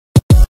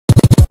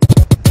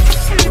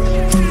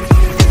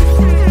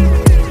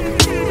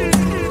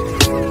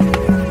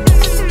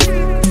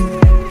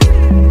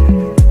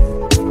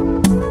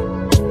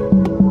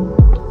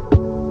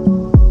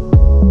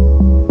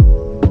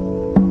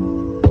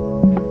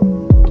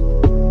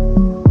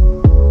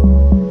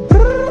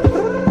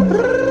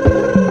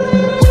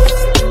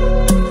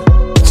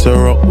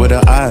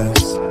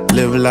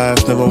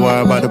life, never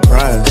worry about the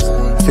price.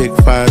 Fake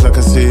fires, I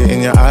can see it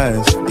in your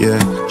eyes. Yeah,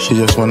 she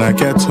just wanna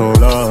get told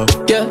love.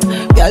 Yeah,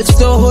 girl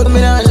still hold me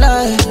that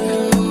lie.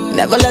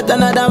 Never let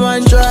another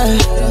man try.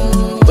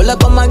 Pull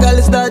up on my girl,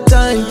 it's that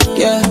time.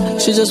 Yeah,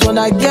 she just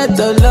wanna get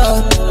the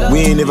love. We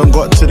ain't even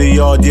got to the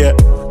yard yet.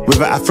 With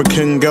an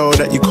African girl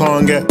that you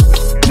can't get.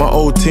 My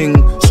old ting,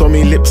 saw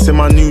me lips in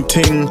my new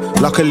ting.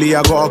 Luckily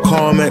I got a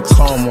calm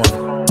one.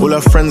 All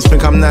her friends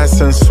think I'm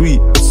nice and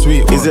sweet.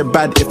 Is it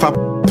bad if I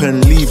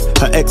and leave?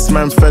 Her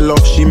ex-man fell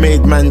off, she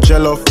made man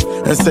gel off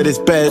and said it's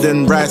better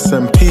than rice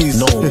and peas.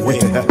 No way.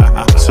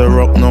 So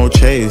rock, no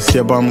chase.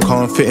 Your bum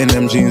can't fit in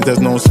them jeans, there's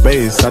no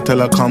space. I tell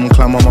her come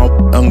climb on my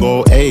and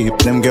go ape.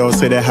 Them girls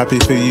say they're happy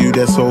for you,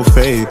 they're so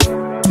fake.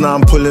 Now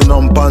I'm pulling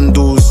on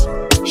bundles.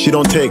 She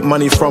don't take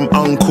money from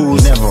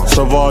uncles. Never.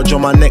 Sauvage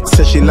on my neck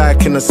says she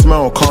liking the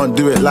smell. Can't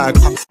do it like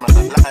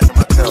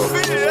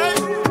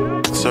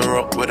so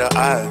rock with her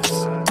eyes.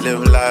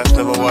 Live life,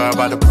 never worry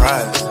about the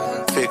price.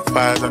 Fake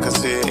fires, I can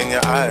see it in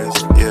your eyes.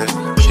 Yeah,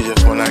 she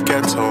just wanna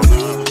get told.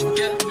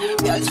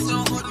 Yeah, you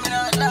so good with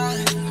that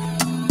lie.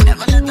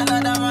 Never let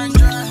another man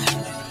try.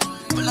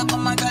 Pull up on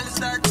my girl, it's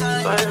that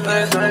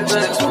time. She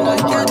just wanna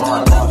get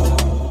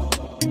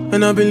told.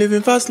 And I've been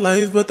living fast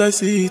life, but I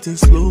see it in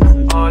slow.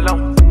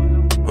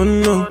 Oh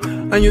no,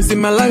 and you see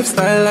my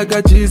lifestyle, I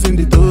got cheese in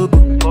the tub.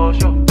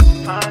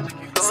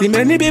 See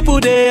many people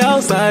there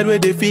outside where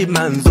they feed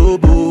man's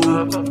oboe.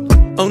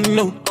 Oh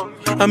no,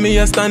 and me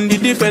a stand the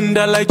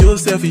defender like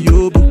Joseph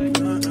Yobo.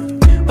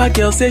 My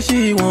girl say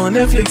she want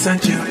Netflix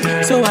and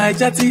chill, so I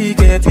chatty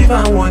get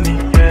even warning.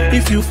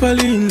 If you fall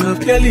in love,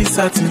 clearly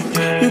satin.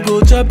 You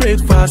go to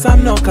breakfast,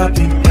 I'm not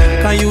capping.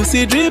 Can you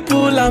see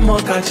dripple, I'm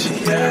not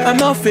catching. I'm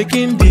not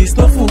faking this,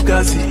 no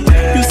fugazi.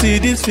 You see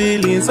these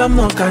feelings, I'm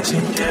not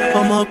catching.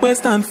 I'm a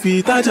quest and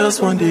feet, I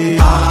just want it.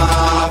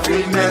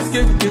 Happiness.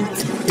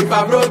 If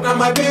I broke down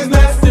my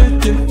business,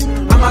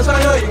 I'ma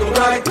show you go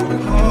right.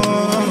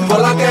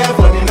 All I care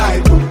for the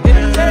night.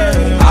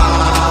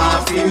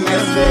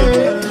 Happiness.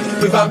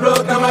 If I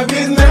broke down my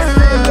business,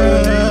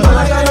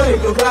 I'ma show you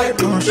go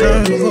right.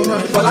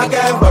 All I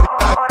care for the night.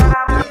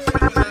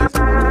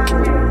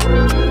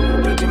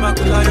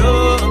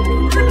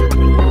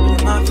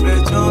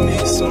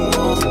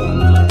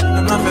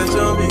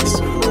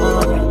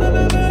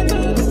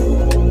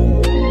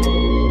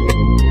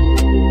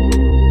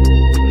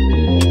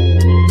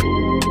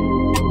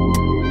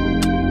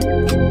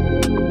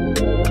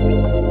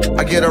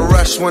 I get a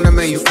rush when I'm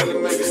in you.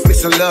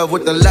 Mixing love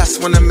with the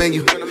lust when I'm in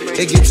you.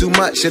 It get too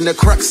much and the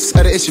crux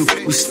of the issue.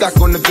 We stuck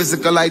on the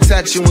physical, I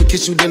touch you and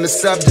kiss you, then the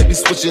subject be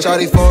switching.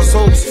 Shawty false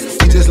hopes,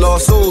 we just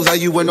lost souls. How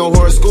you with no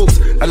horoscopes?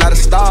 A lot of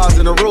stars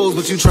in the rows,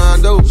 what you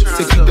trying to do?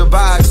 To keep the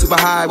vibe super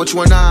high, what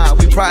you and I,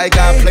 we probably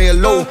gotta play it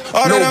low.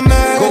 All that I'm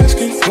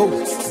asking, go,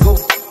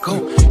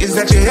 is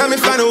that you help me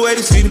find a way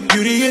to see the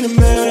beauty in the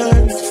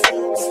man.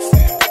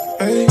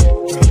 Hey.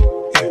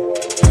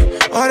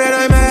 All that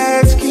I'm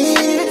asking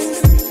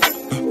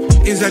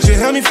is that you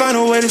help me find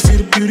a way to see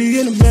the beauty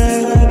in the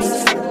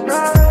man.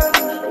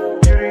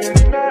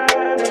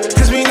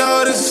 Cause we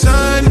know the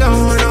sun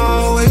don't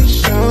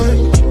always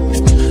shine,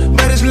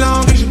 but as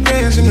long as you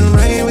dance in the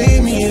rain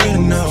with me,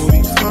 then I'll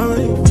be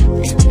fine.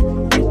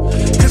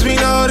 Cause we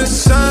know the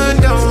sun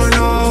don't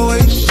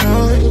always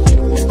shine,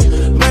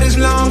 but as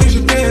long as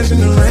you dance in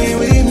the rain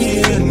with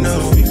me, then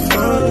I'll be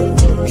fine.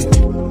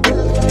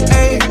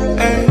 Hey,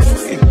 hey,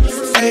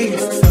 hey,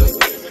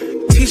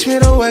 teach me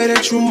the way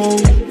that you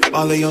move,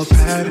 all of your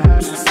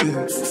patterns.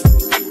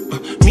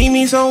 Meet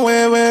me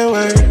somewhere where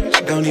words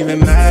don't even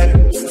matter.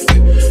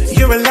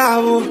 You're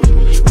reliable.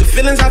 The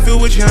feelings I feel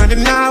with you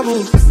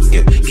undeniable.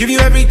 Yeah, give you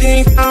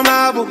everything, I'm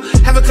liable.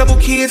 Have a couple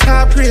kids,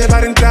 high crib,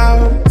 I done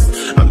doubt.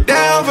 I'm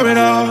down for it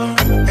all.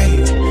 Hey,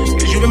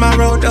 cause you been my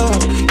road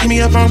dog. Give me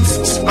a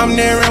promise, I'm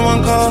there in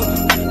one call.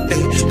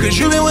 Hey, cause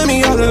you been with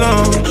me all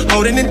along,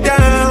 holding it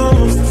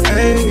down.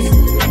 Hey,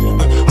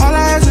 all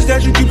I ask is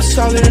that you keep it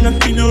solid and I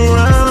keep you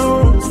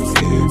around.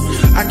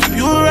 Yeah, I keep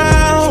you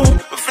around,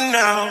 but for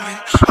now,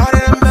 all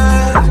that I'm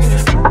asking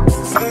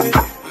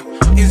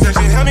is that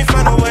you help me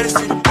find a way to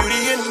see the beauty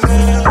in the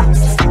man.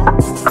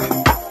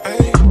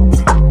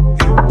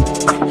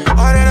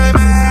 All that I'm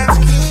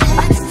asking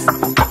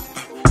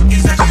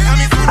is that you help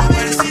me find a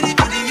way to see the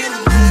beauty in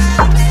the man.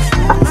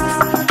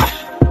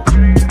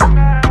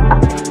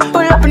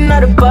 Pull up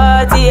another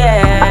party,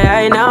 yeah.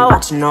 I ain't not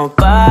watching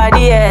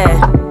nobody, yeah.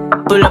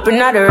 Pull up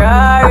another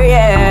Rari,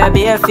 yeah.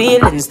 Bare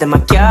feelings that I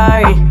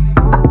carry.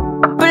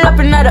 Pull up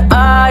another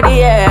Audi,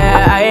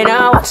 yeah. I ain't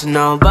not watching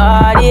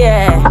nobody,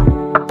 yeah.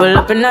 Pull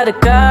up another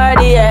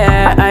card,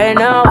 yeah. I ain't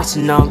not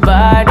watching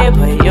nobody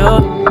but you.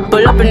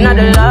 Pull up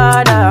another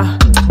Lada.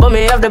 Put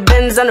me off the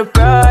Benz and the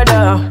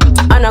Prada.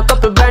 And a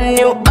couple brand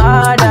new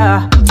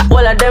order.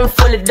 All of them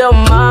fully don't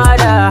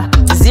matter.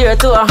 0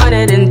 to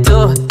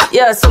 102.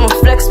 Yeah, so I'ma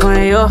flex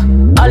on you.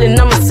 All in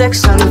on my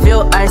section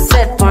view, I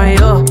set on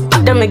you.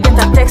 Then me get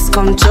a text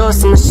come true,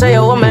 so I'ma show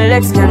you what my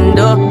legs can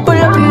do. Pull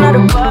up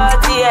another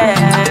party, yeah.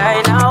 I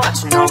ain't not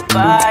watching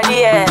nobody,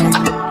 yeah.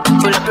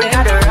 Pull up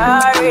another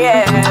Rari,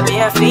 yeah.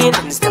 Bare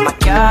feelings that I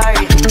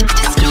carry.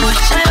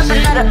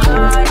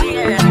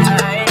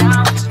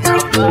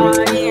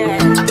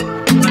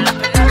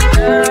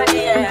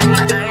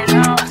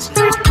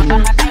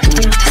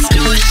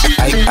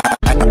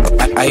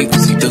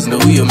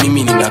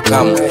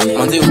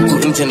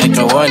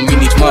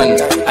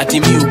 ati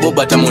mi ubo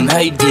but I'm on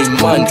hiding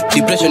man.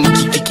 Depression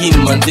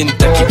ikikikin man then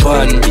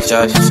itakipan.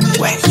 Kishash,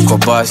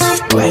 kobash,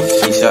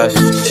 kishash,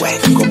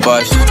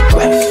 kobash,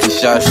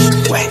 kishash,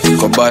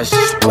 kobash,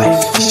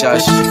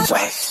 kishash.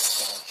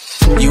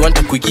 You want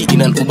a quickie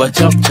in an Uber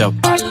chap chap.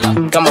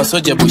 Kama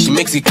soja but she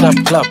makes it clap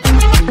clap.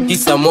 Hii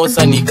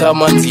samosa ni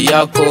kama nzi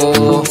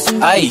yako.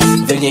 Ai,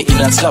 venye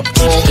ina slap.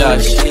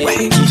 Kishash,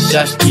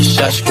 kishash,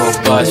 kishash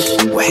kobash.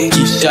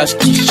 Kishash,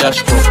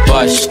 kishash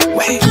kobash.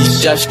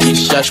 Kishash,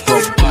 kishash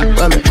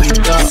kobash.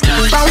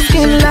 Brown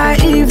skin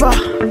like Eva,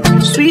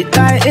 sweet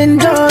like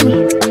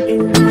Indomie.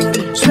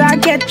 Should I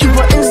get you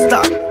for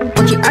Insta,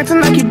 but you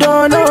acting like you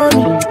don't know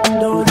me.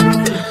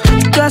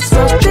 Just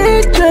so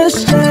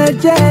dangerous,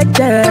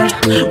 yeah.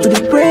 With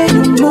the way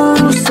you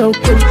move, so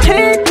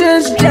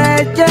contagious,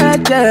 yeah.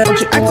 But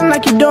you acting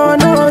like you don't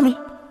know me.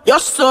 You're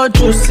so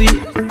juicy,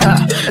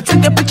 I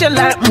take a picture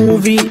like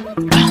movie.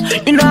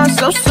 You know I'm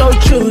so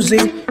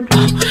choosy,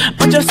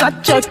 but you're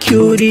such a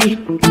cutie.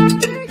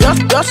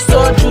 You're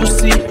so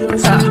juicy,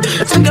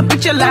 I take a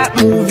picture like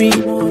movie.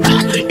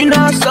 You know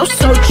I'm so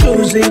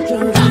choosy,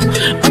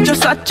 but you're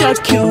such a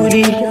cutie.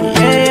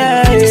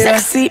 Yeah.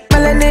 Sexy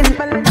melanin,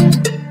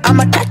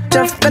 I'ma catch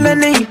a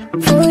felony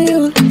for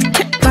you.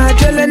 Hit my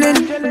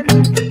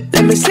adrenaline.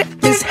 Let me sip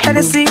this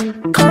Hennessy.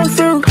 Come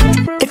through.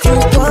 If you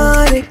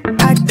want it,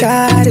 I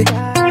got it.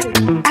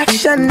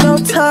 Action, no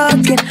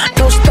talking,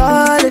 no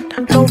stalling,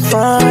 no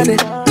fronting.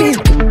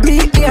 Me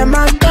and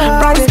my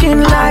God. Brown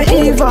skin like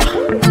Eva,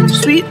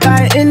 sweet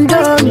like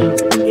Indomie.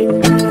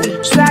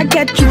 Should I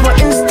get you for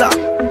Insta,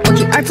 but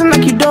you acting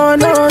like you don't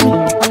know me.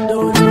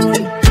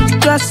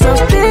 Just so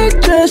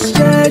dangerous,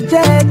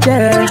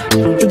 yeah.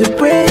 With the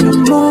way you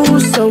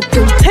move, so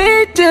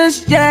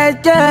contagious, yeah.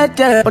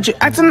 But you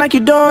acting like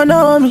you don't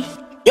know me.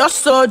 You're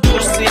so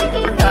juicy,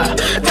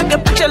 take a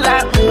picture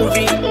like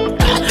movie.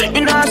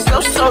 You know I'm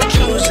so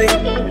choosy,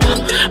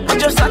 but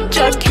you're such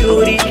a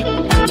cutie.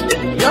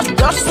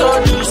 You're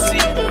so juicy,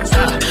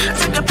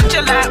 take a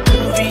picture like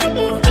movie.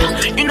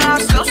 You know I'm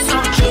so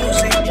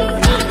choosy,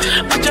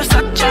 but you're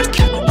such a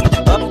cutie.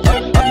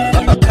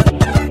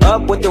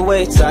 Up with the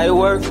weights, I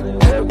work.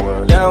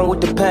 Down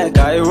with the pack,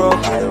 I roll.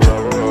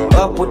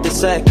 Up with the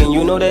sack, and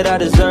you know that I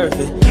deserve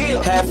it.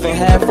 Half and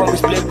half when we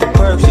split the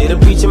perks. Yeah, the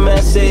preacher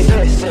man said,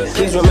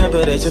 please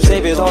remember that your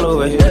savior's on the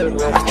way.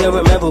 I still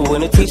remember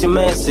when the teacher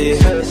man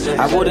said,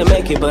 I wouldn't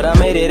make it, but I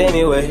made it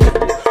anyway.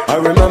 I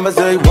remember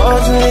say it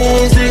wasn't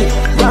easy.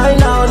 Right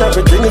now,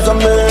 everything is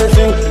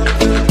amazing.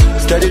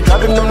 Steady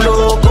dropping them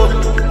loco.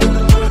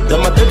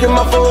 Them are taking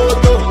my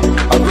photo.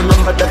 I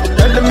remember that they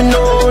telling me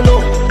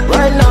no.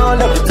 Right now,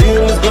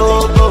 everything is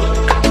global.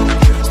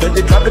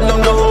 Steady dropping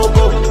them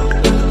logo.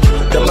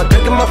 Them are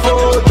taking my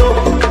photo.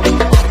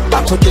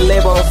 I put the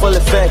label on full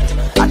effect.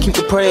 I keep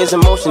the prayers in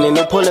motion and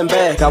no pulling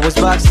back. I was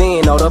boxed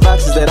in, all the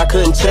boxes that I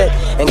couldn't check,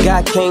 and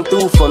God came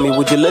through for me,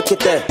 would you look at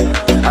that?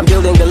 I'm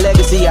building a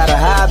legacy out of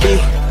hobby.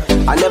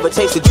 I never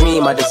chased a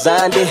dream, I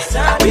designed it.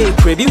 Big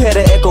crib, you had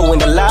an echo in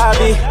the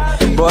lobby.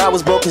 Bro, I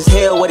was broke as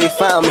hell where they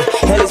found me.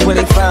 Hell is where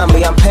they found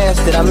me, I'm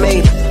past it, I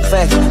made it.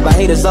 Facts, my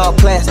haters all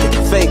plastic,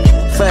 fake.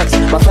 Facts,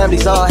 my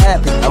family's all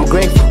happy, I'm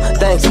grateful,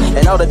 thanks.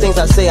 And all the things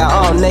I say are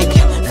all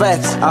naked.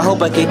 Facts, I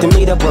hope I get to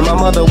meet up with my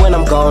mother when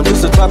I'm gone.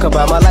 Used to talk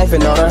about my life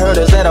and all the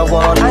hurdles that I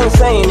won. I ain't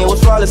saying it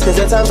was flawless, cause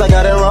at times I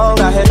got it wrong.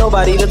 I had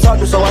nobody to talk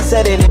to, so I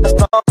said it in a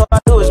song. All I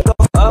do is go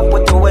up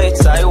with the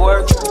weights, I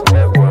work.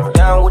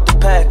 Down with the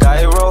pack,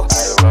 I roll.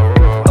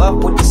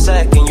 Up with the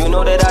sack, and you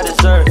know that I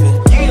deserve it.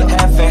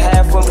 Half and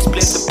half when we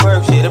split the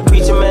perks. Yeah, the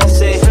preacher man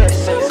said,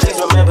 please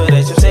remember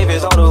that your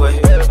savior's on the way.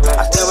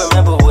 I still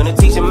remember when the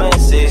teacher man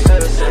said,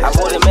 I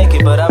wouldn't make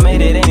it, but I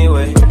made it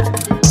anyway.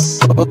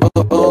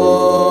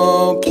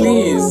 Oh,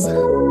 please.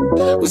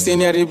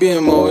 Usini be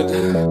mode.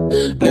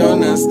 Leo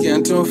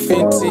nasikia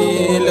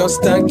tofiti, leo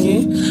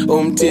staki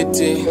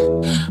umtiti.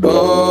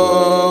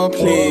 Oh,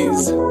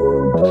 please.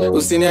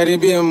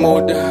 Usiniharibie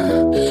muda.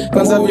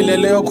 Kwanza vile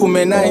leo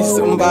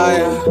kumenaice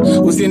mbaya.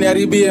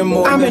 Usiniharibie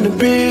muda. I'm in a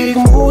big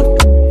mood.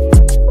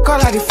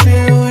 Call I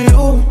feel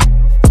you.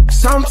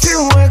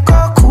 Something wake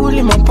up cool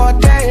in my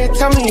body.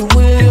 Tell me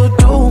what you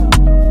do.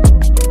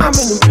 I'm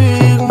in a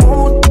big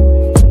mood.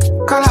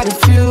 Call I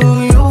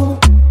feel you.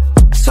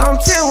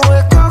 Something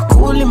wake up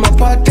cool in my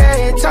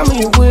body. Tell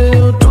me what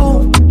you do.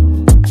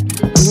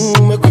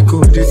 Make we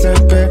go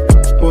December.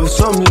 But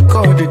some me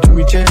call they do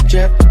me jet.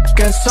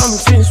 Get some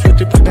things with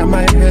the put on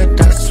my head,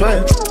 I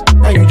swear.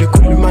 Now you the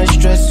cool in my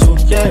stress, so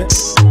yeah.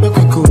 Make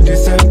we go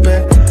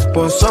December.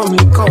 But some me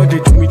call they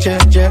do me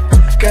jet.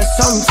 Get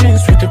some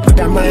things with the put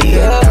on my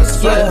head, I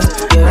swear.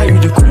 Now you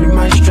the cool in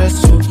my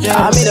stress, so yeah.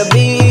 I'm in a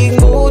big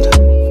mood.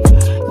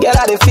 Girl,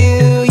 I dey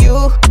feel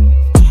you.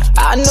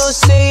 I know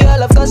say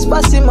all of us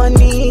passing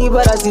money,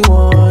 but I still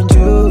want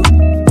you.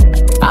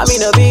 I'm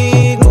in a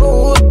big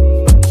mood.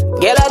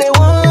 Girl, I dey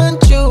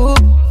want you.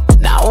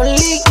 Not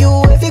only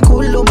you, if you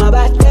cool on my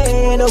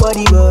body,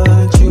 nobody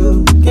but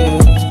you. Yeah.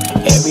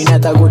 Every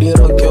night I go dey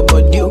rock your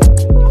body.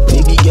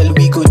 Baby girl,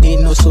 we go dey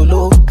no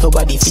solo.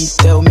 Nobody fit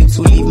tell me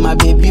to leave my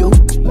baby.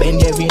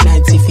 Bend every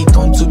night if it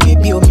come to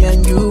baby. Me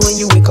and you, when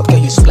you wake up, girl,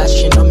 you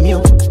splashing on me.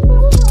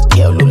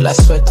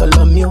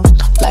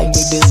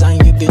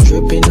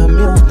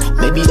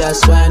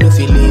 that's why I no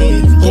feel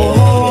leave.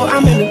 Oh,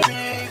 I'm in the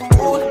big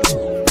mood.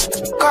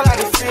 Call I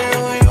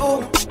feel you.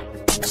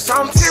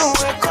 Something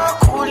will go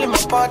cool in my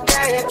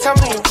body. Tell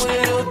me what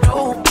you do.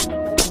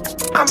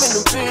 I'm in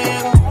the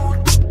big mood.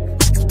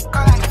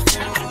 Call I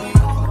feel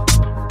you.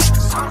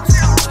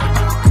 Something will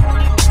go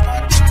cool in my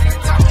body.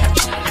 Tell me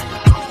what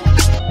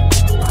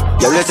you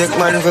do. Yo, let's take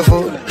man for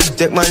food.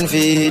 Take man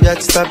feed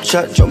that stop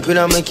chat. Jump in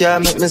on my car,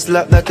 make me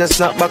slap that a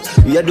snapback.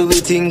 We a do we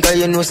think, cause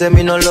you know say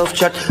me no love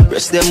chat.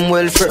 Breast them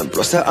well firm,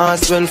 plus the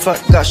ass well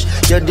fat. Gosh,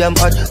 you're damn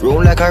hot,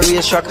 roll like a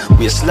race track.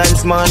 Waistline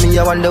small, me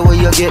I wonder where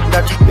you get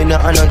that. Me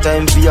not have no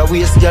time for your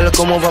waist, girl,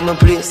 come over my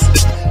place.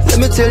 Let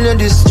me tell you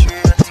this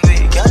straight.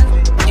 We can,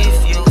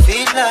 if you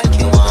feel like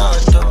you want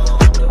to.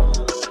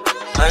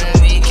 And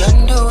we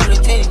can do the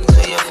things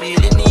where you feel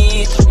the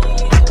need to.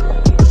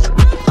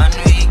 And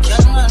we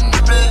can run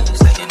the place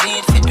like you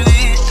need to do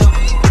it.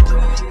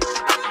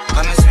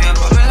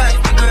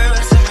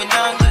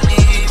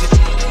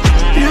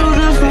 You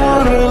just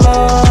wanna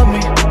love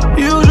me,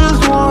 you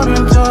just wanna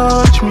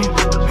touch me.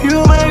 You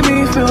make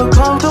me feel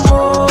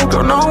comfortable,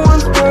 girl, no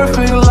one's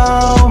perfect,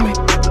 love me.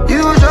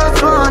 You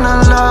just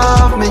wanna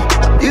love me,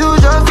 you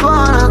just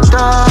wanna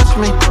touch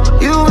me.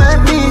 You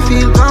make me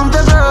feel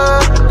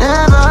comfortable,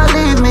 never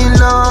leave me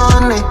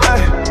lonely.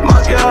 Hey, my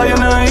girl, you're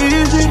not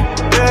easy,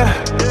 yeah.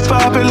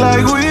 Pop it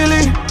like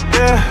Willie,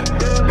 yeah.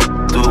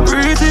 Too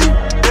breezy,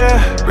 yeah.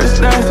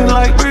 Wrist dancing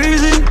like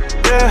breezy,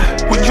 yeah.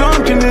 We're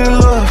drunk in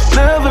love,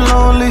 never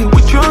lonely.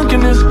 We're drunk in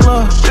this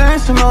club,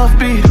 dancing off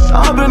beat.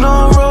 I've been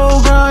on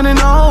road, grinding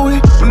all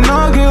week. When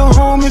I get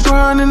home, you're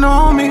grinding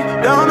on me.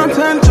 Down on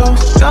 10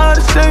 toes,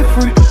 gotta stay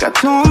free. Got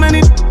too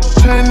many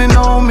depending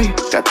on me.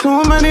 Got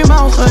too many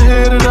mouths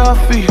ahead of our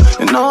feet.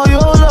 And all your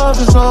love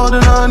is all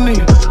that I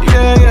need.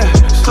 Yeah, yeah,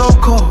 so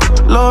cold,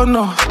 Lord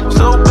knows.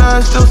 So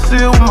bad, still see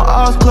it with my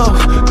eyes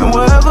closed. And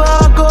wherever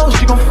I go,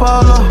 she gon'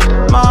 follow.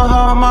 My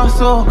heart, my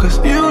soul. Cause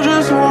you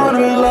just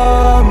wanna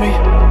love me,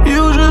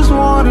 you just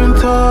wanna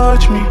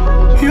touch me.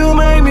 You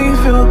make me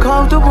feel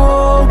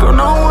comfortable, girl,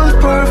 no one's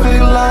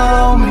perfect,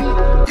 love me.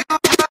 You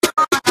just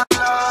wanna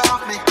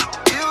love me,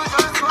 you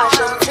just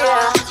wanna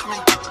touch me.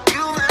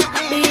 You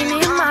make me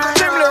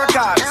feel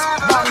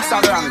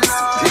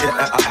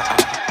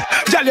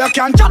Girl, you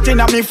can't chat in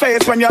on me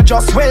face when you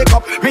just wake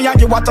up. Me and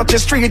you a touch the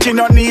street, you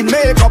don't need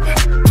makeup.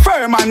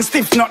 Firm and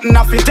stiff, nothing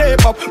off your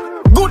tape up.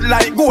 Good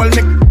like gold,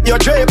 make you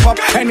drape up.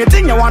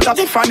 Anything you want at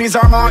Tiffany's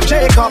or Marc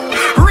Jacob.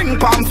 Ring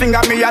palm finger,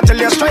 me I tell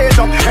you straight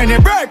up. Any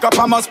break up,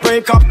 I must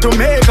break up to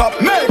make up.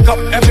 Make up,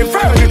 every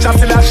furniture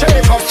still a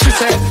shake up. She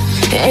said,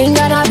 ain't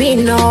gonna be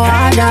no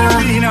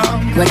other.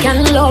 We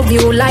can love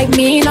you like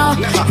me now.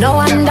 No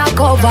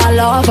undercover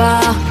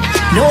lover.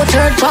 No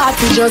third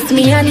party, just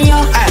me and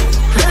you.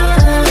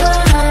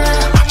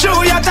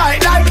 Chew you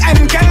tight like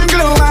Ken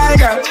glue, my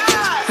girl.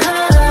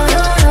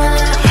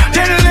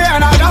 Till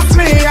then, just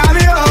me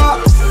and you.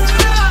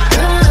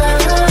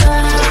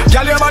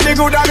 Girl, your body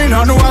good and me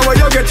no know where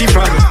you get it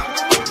from.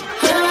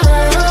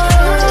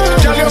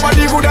 Girl, your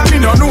body good and me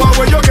no know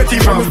where you get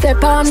it from.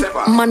 Step on,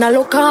 man I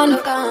look on.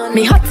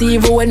 Me hot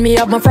even when me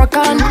have my frock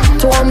on.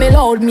 Told me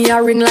loud, me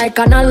a ring like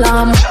an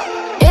alarm.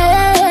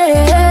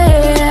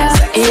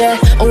 Yeah,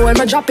 oh when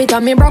I drop it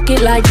and me broke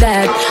it like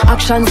that.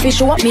 Action fish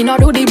what me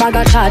not do the bag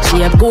of chat.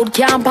 Shape good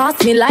can't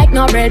pass me like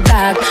no red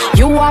bag.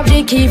 You have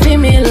the key for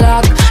me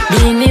lock.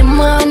 Beanie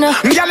man,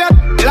 girl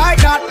you like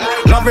that.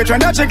 Love it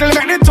when you chickle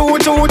make the two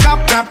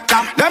tap tap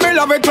tap. Let me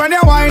love it when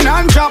you whine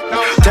and chop.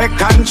 Take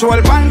control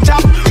and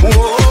chop.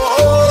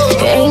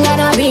 Ain't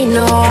gonna be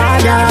no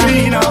other.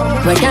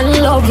 We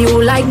can love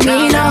you like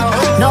me now.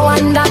 No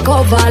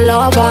undercover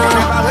lover.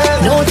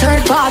 No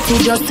third party,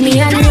 just me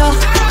and you.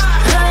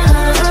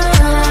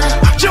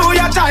 Chew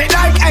you tight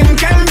like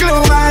Ken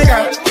glue, my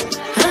girl.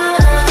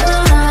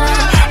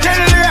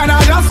 Till then,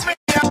 just me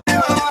and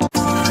you.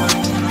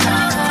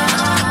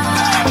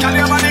 Tell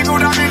your body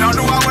good and me no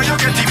know where you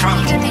get it from.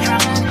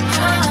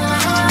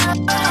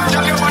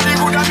 Tell your body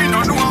good and me no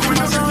know where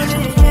you get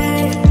it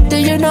from. Do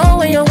you know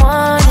when you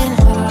want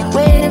it?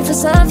 Waiting for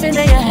something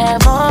that you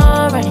have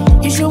already.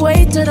 You should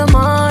wait till the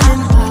morning.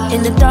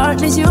 In the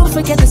darkness you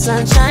forget the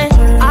sunshine.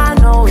 I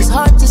know it's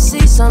hard to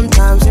see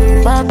sometimes,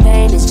 but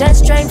pain is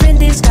just strength in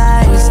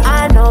disguise.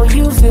 I know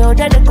you feel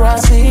that the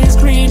grass is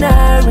greener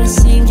and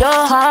seeing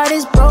your heart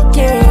is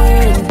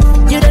broken.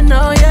 You don't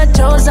know you're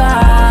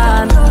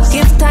chosen.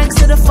 Give thanks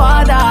to the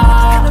Father.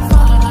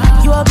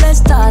 You are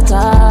blessed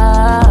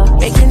daughter.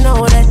 Make you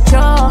know that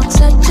you're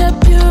such a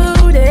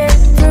beauty.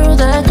 Through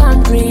the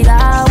concrete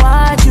I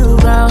watch you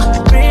grow.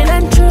 Real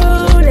and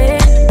truly,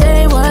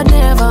 they would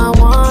never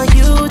want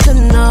you to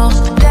know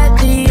that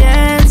the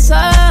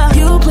answer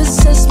you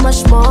possess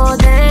much more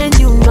than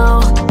you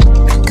know.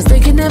 Cause they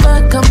can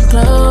never come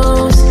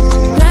close.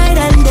 Night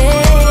and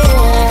day,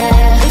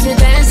 if you're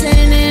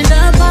dancing in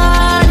the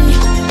party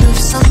with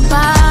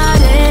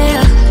somebody,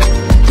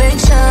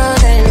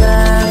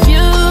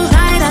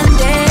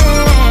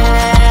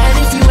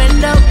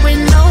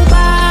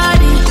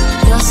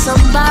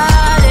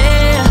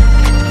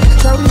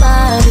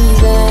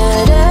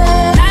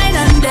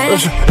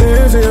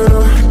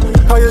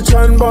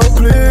 nothing but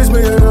please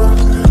me, you know.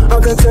 I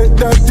can take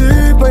that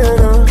deeper, you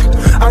know.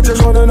 I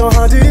just wanna know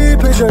how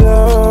deep is your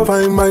love.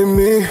 Find by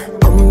me.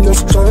 I'm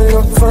just trying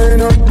to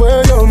find out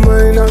where your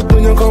mind at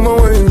when you come and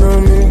wine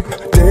on me.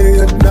 Day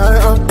and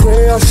night I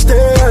pray I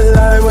stay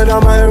alive when I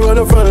might run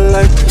a front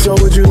light. So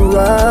would you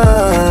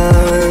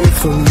ride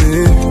for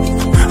me?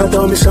 I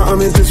tell me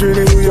something if it's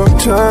really your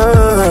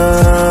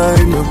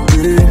time to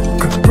be.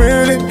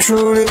 Really,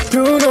 truly,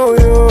 you know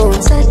you're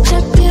such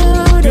a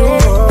beauty.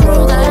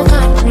 Girl, I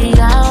can't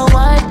figure out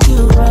what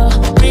you are.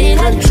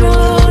 Really,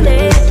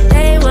 truly,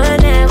 they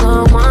would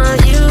never want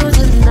you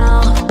to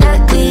know that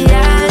the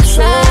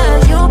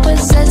outside you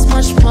possess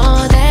much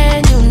more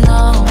than you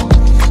know.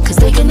 Cause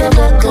they can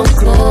never come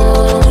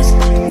close.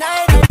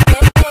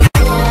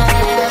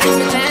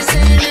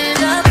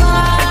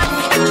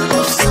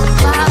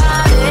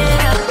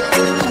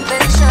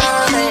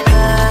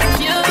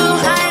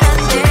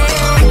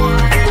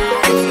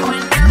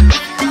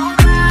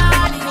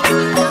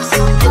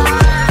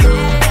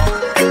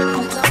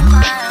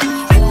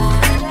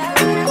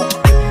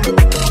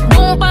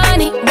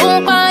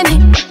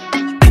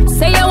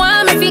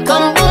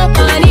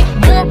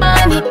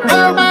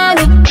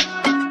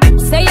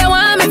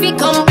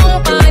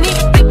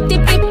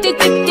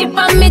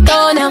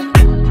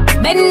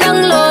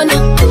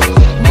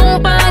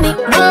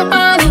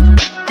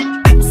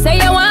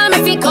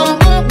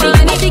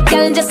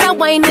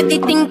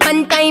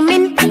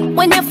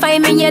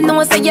 You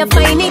know, so you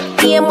find it.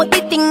 Game with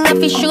the thing,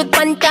 if you shoot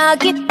one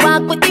target.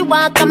 Walk with the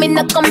walk, I'm in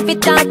a comfy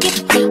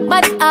target.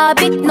 But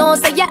habit, no,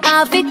 so you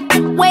have it.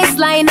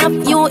 Waistline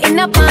of you in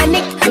a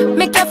panic.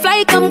 Make your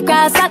fly come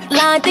cross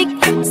Atlantic.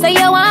 Say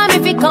you want me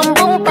if you come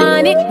boom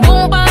on it.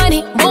 Boom on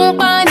it,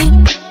 boom on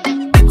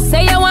it.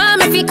 Say you want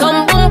me if you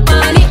come boom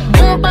on it.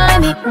 Boom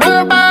on it,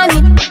 boom on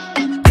it.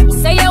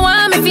 Say you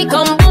want me if you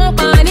come boom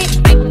on it.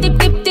 Tip, tip,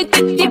 tip, tip,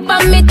 tip, tip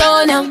on me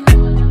toe now.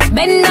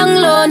 Bend down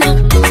low now.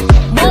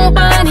 Boom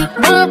on it,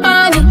 boom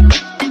on it.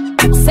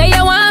 Say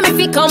you want me if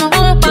you come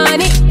boom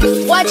on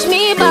it. Watch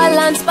me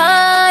balance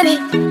on it.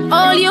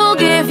 All you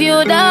give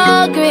you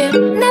the grip.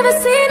 Never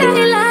seen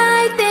nothing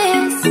like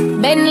this.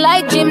 Bend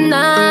like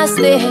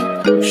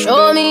gymnastics.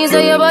 Show me so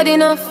your body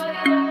enough.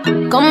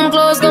 Come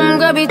close, come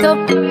grab it up.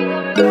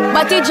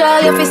 Body jaw,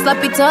 you fi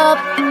slap it up.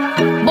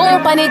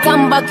 Boom on it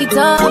and back it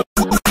up.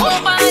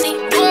 Boom on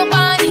it, boom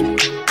on it.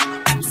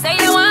 Say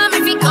you want me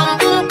if you come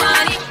boom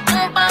on it.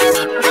 Boom on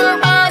it,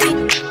 boom on it.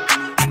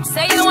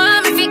 Say you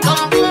want me if you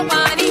come boom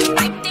on it.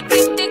 Tip, tip,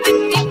 tip, tip, tip,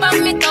 tip on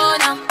me toe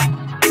now.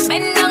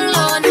 Bend down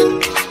low now.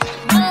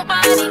 Boom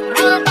on it,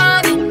 boom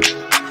on it.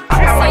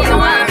 Say you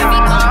want me if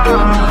you come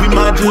boom on it. We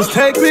might just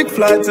take big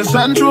flights to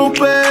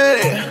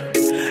Saint-Tropez.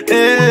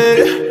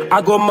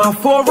 I got my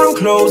foreign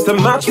clothes to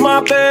match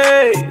my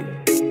pay.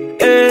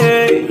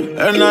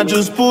 And I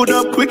just pulled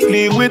up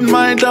quickly with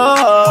my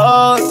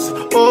dogs.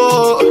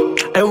 Oh,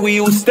 and we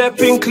all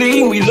stepping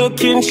clean, we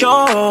looking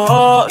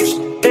charged.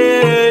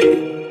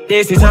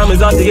 They say time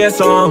is of the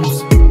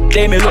essence.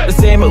 They may look the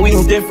same, but we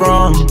all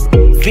different.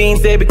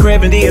 Fiends, they be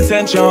craving the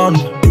attention.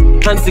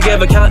 Hands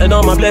together, counting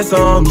all my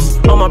blessings.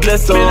 All my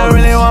blessings. Me not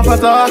really want for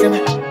talking.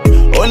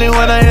 Only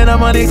when I hear the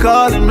money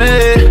calling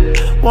me.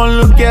 One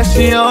look, yeah,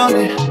 she on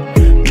me.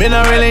 Me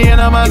not really in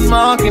a man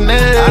marking it.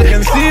 I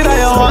can see that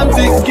you want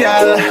it,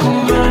 gal.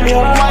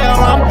 Why you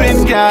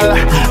ramping, gal? I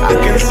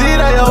can see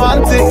that you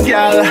want it,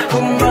 gal.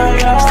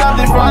 Stop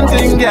the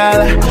fronting,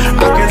 gal. I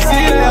can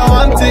see that you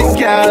want it,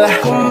 gal.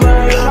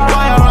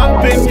 Why you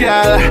ramping,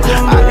 gal? I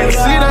can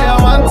see that you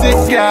want it,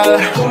 gal.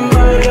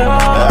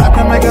 I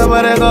can make your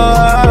body go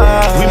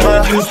high. We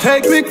might just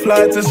take big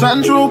flights to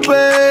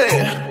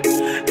Saint-Tropez.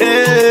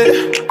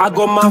 I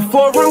got my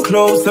foreign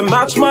clothes to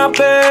match my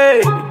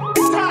pay.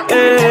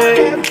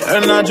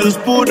 And I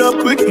just pulled up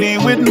quickly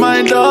with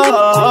my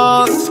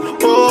dogs.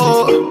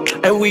 Oh,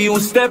 and we all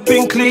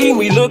stepping clean,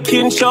 we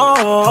looking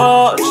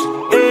charged.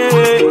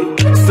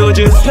 So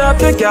just snap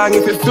the gang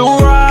if you feel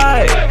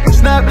right.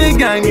 Snap the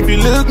gang if you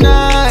look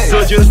nice.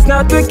 So just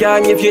snap the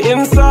gang if you're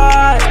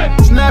inside.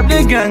 Snap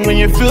the gang when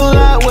you feel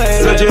that way.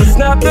 So just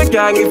snap the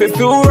gang if you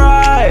feel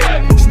right.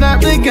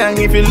 Snap the gang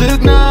if you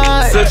look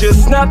nice. So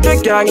just snap the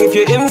gang if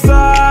you're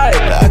inside.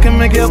 I can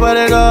make your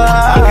body go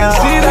high. I can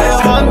see that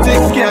you want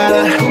it,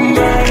 gal.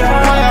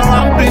 Why you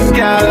ramping,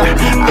 gal? I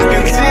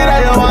can see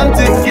that you want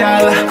it,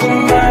 gal.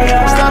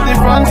 Stop the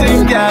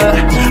fronting, gal. I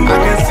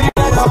can see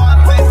that you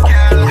want it,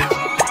 gal.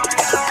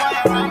 Why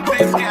you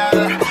ramping, gal?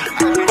 I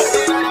can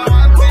see that you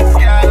want it,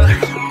 gal.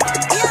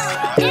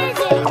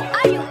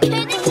 Are you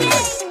kidding me?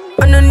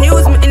 On the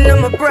news, me in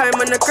my prime,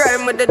 on the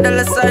crime with the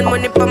dollar sign,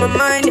 money for my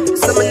mind.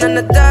 Summon on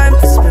the time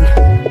to spend.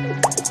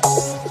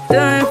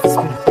 Time to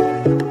spend.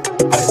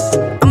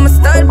 I'm a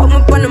style, put me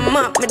on the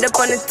map, me up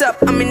on the top.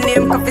 I'm in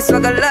name, coffee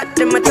swag a lot.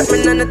 Them a tap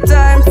me on the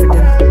time for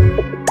them.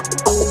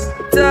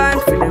 Time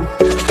for them.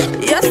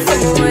 Yes,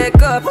 I'ma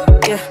wake up.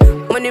 Yeah,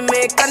 money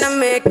make and I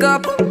make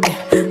up.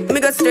 Yeah, me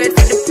go straight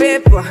for the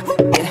paper.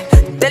 Yeah,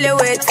 tell you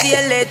wait, see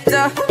you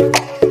later.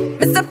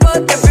 Me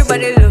support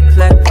everybody look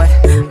like what?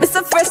 Me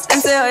so fresh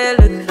and say how you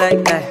look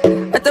like that.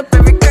 I top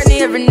every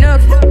cranny, every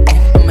nook.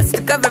 I'ma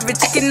stick of every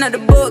chicken in the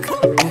book.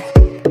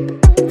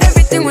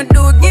 Everything we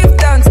do, give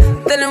thanks.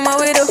 Tell them what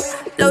we do.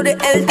 Load the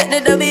L, take the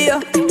W.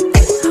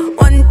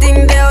 One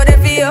thing they out there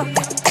for you.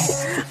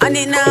 And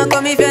it now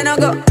come if you no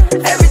go.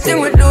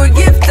 Everything we do,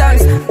 give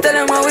thanks. Tell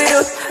them what we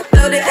do.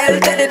 Load the L,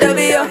 take the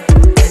W.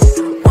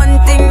 One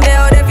thing they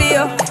out there for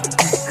you.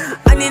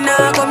 And it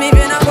now come if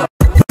you no go.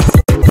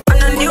 On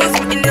the news,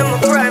 in my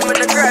prime, on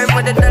the crime,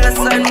 with the dollar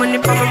sign, money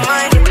from my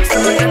mind. So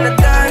we're gonna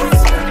dance.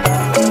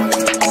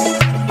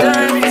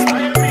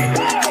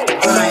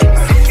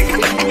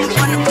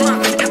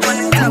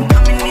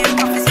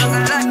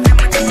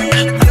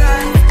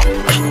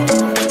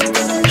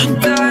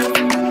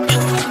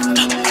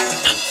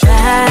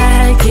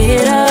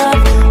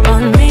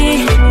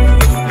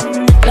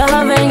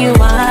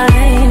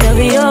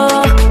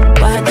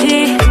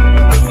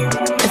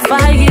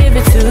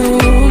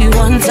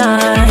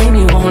 Time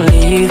you won't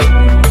leave.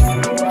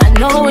 I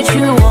know what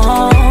you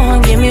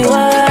want. Give me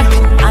what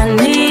I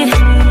need.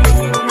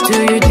 Do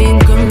you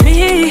think of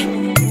me?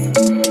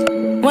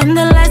 When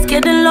the lights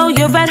getting low,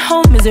 you're at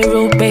home. Is it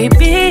real,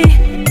 baby?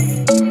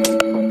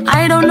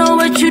 I don't know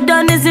what you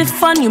done. Is it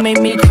fun? You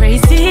make me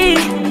crazy.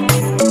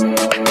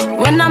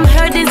 When I'm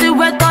hurt, is it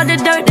worth all the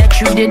dirt that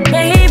you did,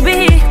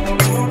 baby?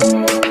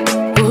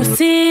 We'll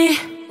see.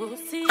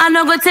 I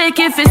know go take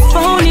if it's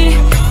phony.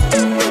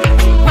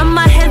 When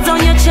my head's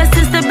on your chest,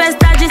 it's the best.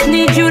 I just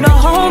need you to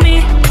hold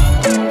me.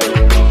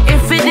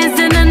 If it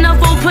isn't enough,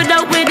 won't put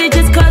up with it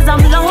just cause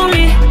I'm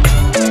lonely.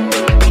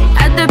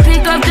 At the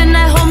peak of the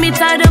night, hold me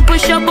tight and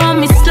push up on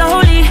me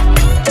slowly.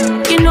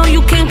 You know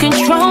you can't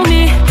control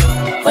me.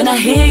 When I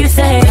hear you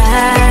say,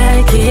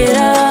 back it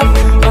up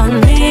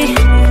on me.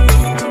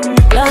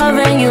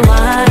 Loving you,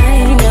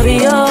 I'll be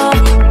your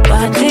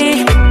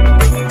body.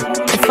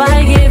 If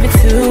I give it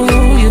to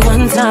you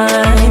one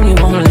time, you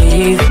won't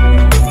leave.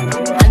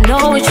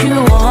 Know what you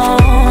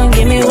want,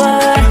 give me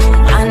what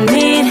I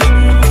need.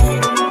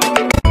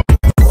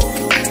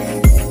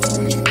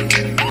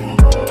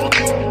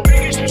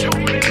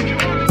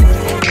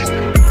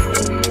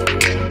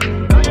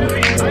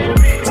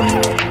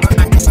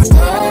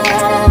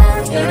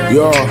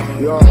 Yo,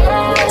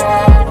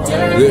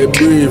 let it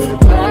breathe.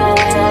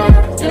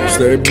 Just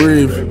let it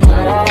breathe.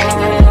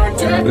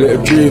 Let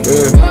it breathe,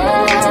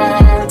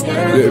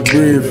 Let it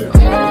breathe.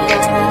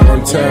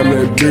 One time,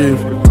 let it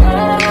breathe.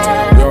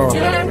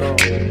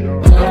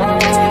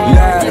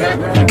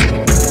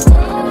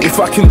 If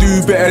I can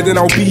do better, then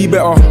I'll be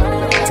better.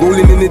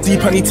 Rolling in the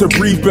deep, I need to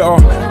breathe better.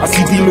 I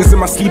see demons in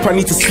my sleep, I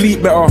need to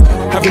sleep better.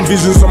 Having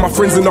visions of my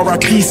friends in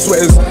RIP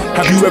sweaters.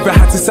 Have you ever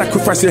had to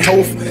sacrifice your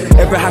health?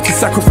 Ever had to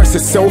sacrifice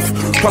yourself?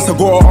 Plus I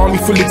got an army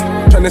full of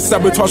trying to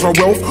sabotage my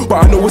wealth.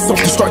 But I know it's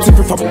self-destructive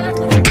if I...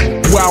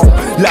 Wow,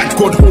 like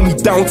God hold me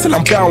down till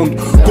I'm bound.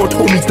 God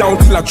hold me down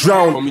till I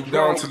drown.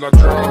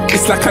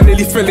 It's like I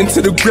nearly fell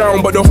into the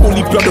ground, but the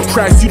holy blood of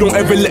Christ, you don't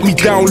ever let me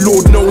down.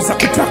 Lord knows I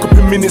could pack up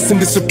in minutes and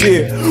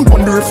disappear.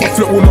 Wonder if I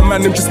float with my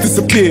man and just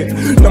disappear.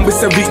 Number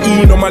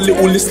 17 on my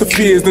little list of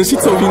fears. Then she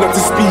told me not to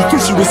speak and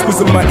she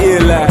whispers in my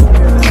ear like,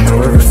 I know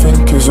everything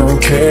is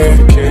okay.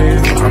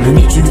 I'ma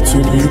need you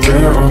to do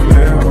better.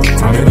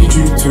 I'ma need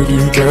you to do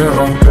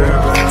better.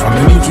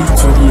 I'ma need you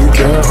to do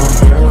better.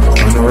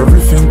 I know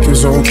everything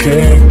is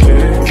okay.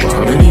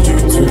 I'ma need you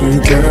to do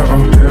better.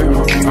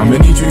 I'ma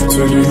need you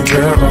to do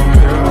better.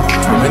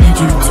 I'ma need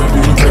you to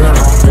do better.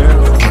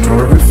 I know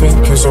everything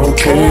is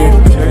okay.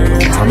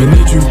 I'ma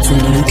need you to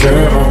do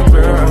better.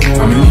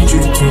 I'ma need you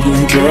to do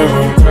better.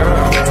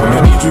 I'ma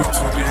need you to do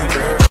better.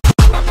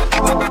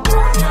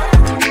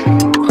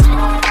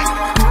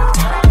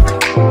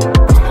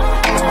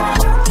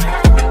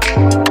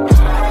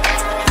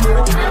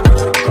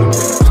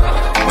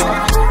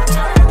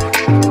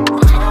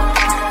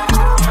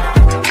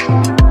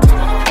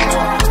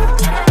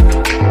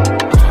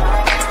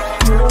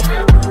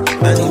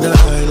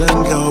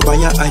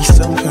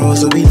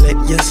 So be like,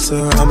 yes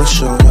sir, I'ma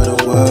show her the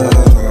world.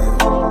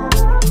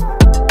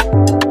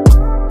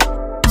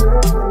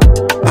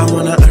 I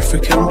want an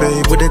African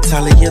babe with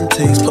Italian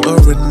taste. Put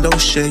her in no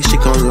shade, she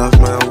gon' love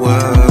my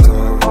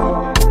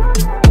world.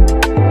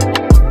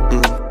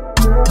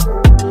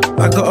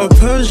 I got a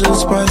Persian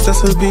spice,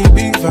 that's her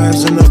BB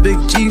vibes. And a big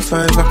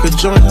G5, I could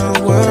join her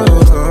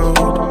world.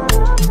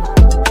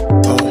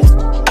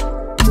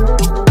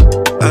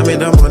 I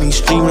made her money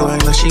streamline,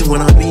 now she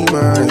wanna be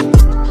mine.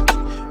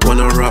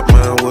 Wanna rock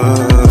my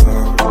world.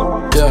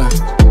 Yeah,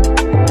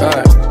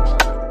 alright.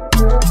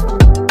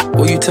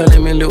 What you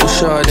telling me, little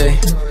Sade?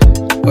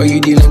 Are you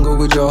dealing good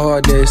with your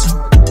hard days?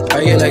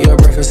 I hear like your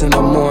breakfast in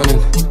the morning.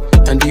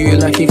 And do you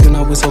like keeping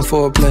up with some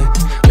foreplay?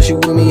 But you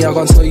with me, I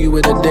can't tell you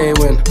where the day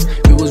went.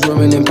 We was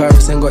roaming in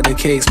Paris and got the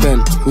cake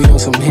spent. We on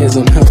some his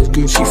on Hell's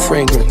Gucci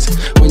fragrance.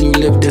 When you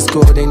live this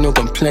good, ain't no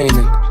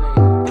complaining.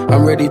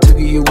 I'm ready to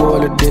give you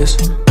all of this.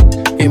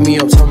 Hit me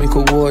up, tell me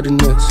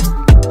coordinates.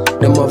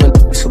 Them other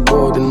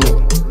subordinate.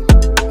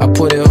 I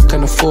put it up,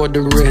 can afford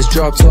the risk.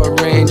 Drop to a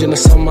range in the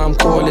summer, I'm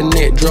calling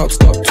it. Drop,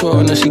 stop,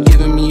 tour, now she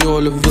giving me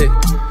all of it.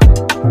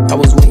 I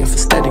was waiting for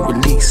steady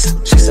release.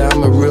 She said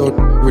I'm a real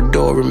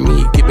adoring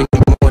me, giving me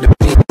more than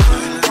me.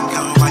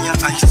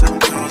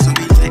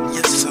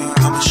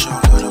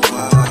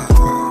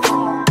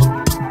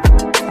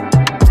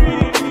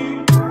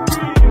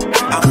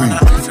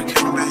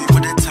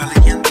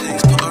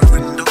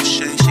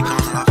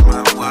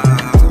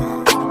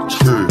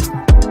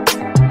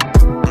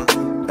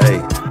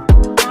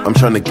 I'm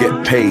trying to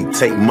get paid,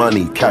 take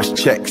money, cash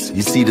checks.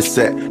 You see the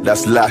set,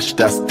 that's Lash,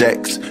 that's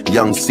Dex.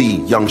 Young C,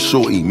 Young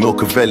Shorty,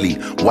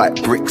 Milcavelli.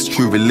 White bricks,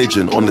 True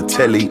Religion, on the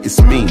telly,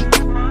 it's me.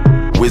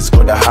 Wiz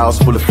got the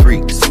house full of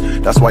freaks.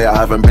 That's why I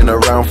haven't been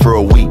around for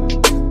a week.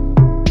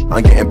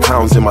 I'm getting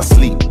pounds in my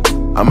sleep.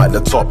 I'm at the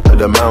top of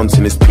the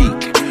mountain, it's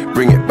peak.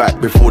 Bring it back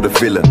before the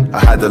villain. I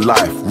had a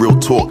life, real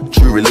talk,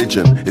 true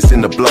religion. It's in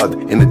the blood,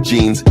 in the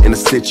jeans, in the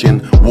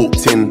stitching.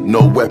 Walked in,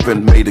 no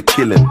weapon, made a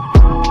killing.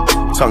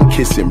 Tongue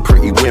kissing,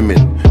 pretty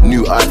women.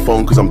 New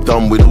iPhone cause I'm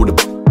done with all the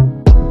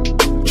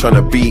trying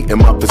to be in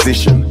my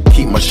position.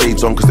 Keep my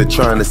shades on cause they're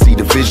trying to see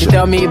the vision. She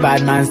tell me,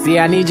 bad man, see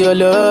I need your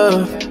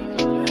love.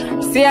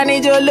 See I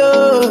need your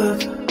love.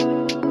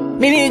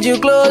 Me need you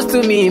close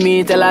to me.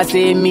 Me tell her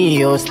say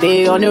me, oh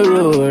stay on the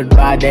road.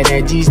 Bad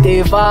energy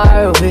stay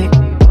far away.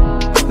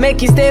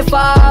 Make you stay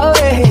far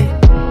away.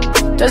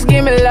 Just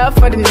give me love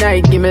for the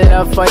night. Give me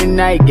love for the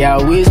night. Yeah,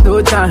 waste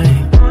no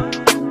time.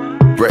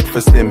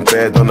 Breakfast in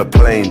bed on a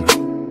plane.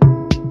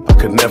 I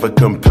could never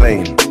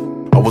complain.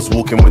 I was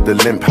walking with the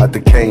limp, had the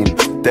cane.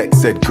 Deck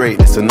said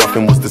greatness and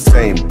nothing was the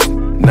same.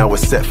 Now we're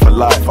set for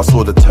life. I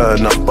saw the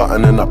turn up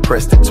button and I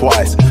pressed it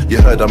twice.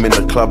 You heard I'm in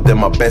the club, then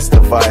my best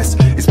advice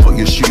is put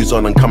your shoes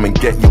on and come and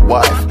get your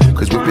wife.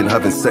 Cause we've been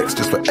having sex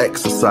just for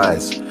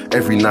exercise.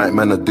 Every night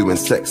man are doing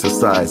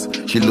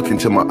sexercise. She look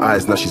into my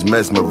eyes, now she's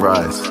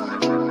mesmerized.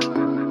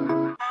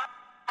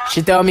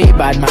 She tell me,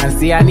 bad man,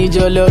 see I need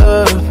your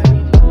love.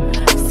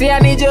 See I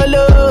need your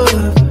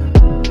love.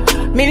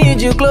 Me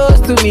need you close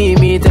to me.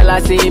 Me tell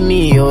her say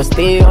me, oh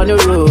stay on the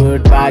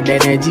road. Bad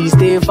energy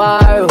stay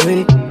far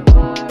away.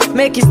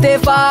 Make you stay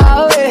far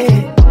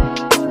away.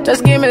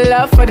 Just give me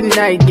love for the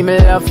night. Give me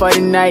love for the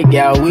night.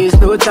 Yeah,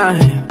 waste no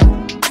time.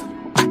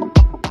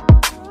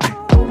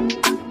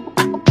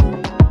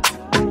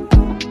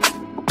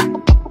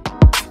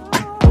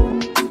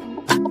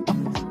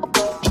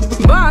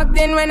 Back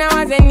then when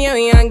I was a new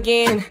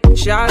youngin',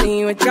 Charlie,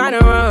 you were trying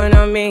to run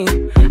on me.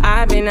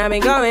 I've been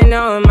going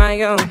on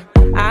my own.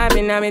 I've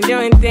been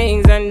doing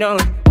things unknown.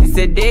 It's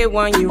a day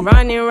one, you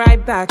running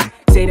right back.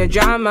 Say the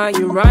drama,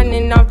 you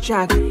running off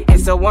track.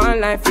 It's a one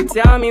life, you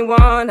tell me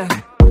one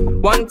life.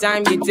 One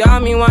time, you tell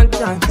me one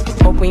time.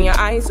 Open your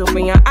eyes,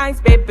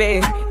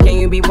 baby. Can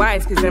you be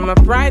wise, cause I'm a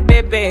pride,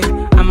 baby.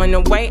 I'm on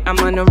the way, I'm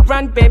on the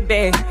run,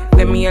 baby.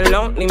 Leave me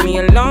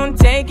alone,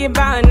 take it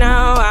by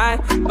now. I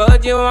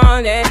put you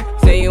on it.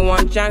 Say you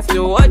want chance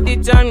to hold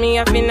it on me.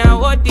 I feel now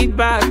hold it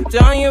back.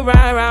 Turn you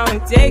right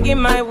around, take it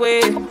my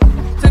way.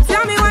 So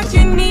tell me what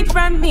you need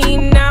from me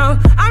now.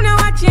 I know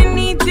what you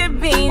need to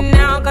be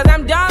now. Cause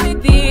I'm done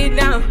with it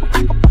now.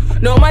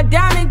 No more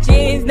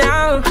damages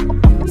now.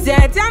 Say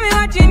tell me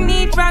what you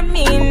need from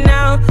me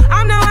now.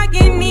 I know what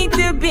you need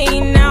to be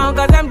now.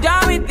 Cause I'm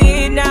done with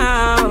it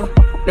now.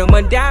 No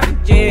more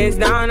damages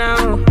now,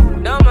 no.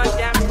 No more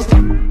damages.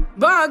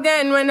 Back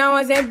then when I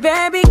was a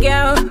baby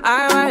girl,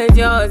 I was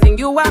yours and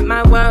you were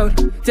my world.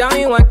 Tell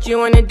me what you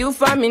wanna do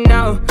for me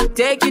now.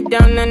 Take it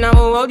down and I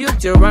will hold you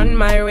to run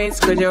my race.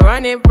 Cause you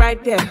run it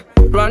right there.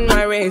 Run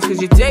my race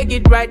cause you take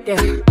it right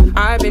there.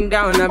 I've been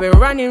down, I've been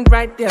running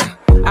right there.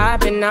 I've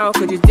been out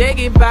cause you take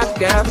it back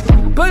there.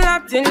 Pull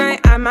up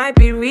tonight, I might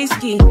be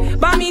risky.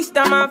 But me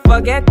stomach,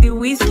 forget the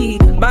whiskey.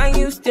 But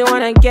you still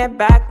wanna get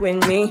back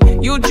with me.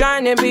 You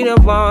tryna be the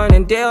one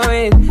and deal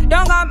with.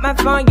 Don't got my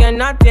phone, you're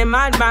not a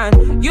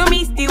madman. You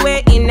missed the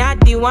way in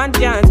at the one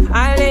chance.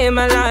 I live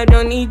my life,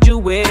 don't need you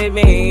with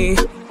me.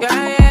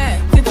 Yeah,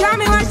 yeah. So tell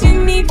me what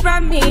you need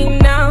from me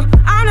now.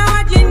 I know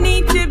what you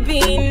need to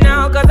be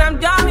now. Cause I'm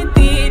done with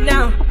it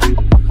now.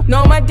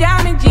 No more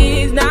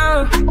damages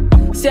now.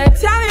 So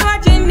tell me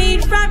what you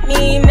need from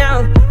me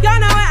now. You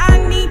know what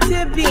I need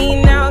to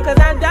be now. Cause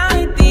I'm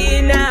done with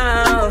it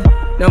now.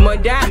 No more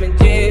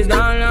damages,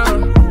 no, no.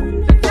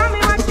 So tell me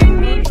what you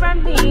need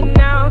from me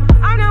now.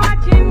 I know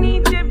what you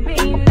need to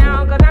be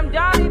now. Cause I'm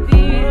done with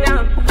it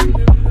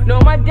now. No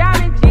more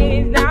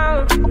damages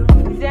now.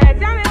 So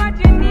tell me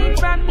what you need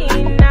from me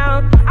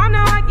now. I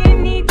know what you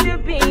need to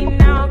be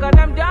now. Cause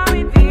I'm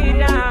done with it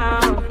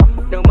now.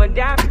 No more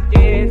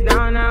damages,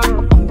 no, no.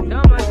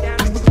 No more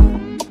damages.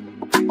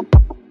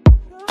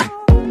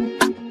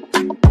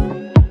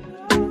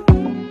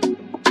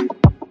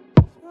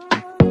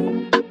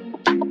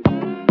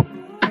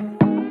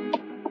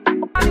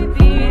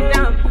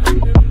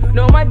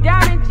 No more damages.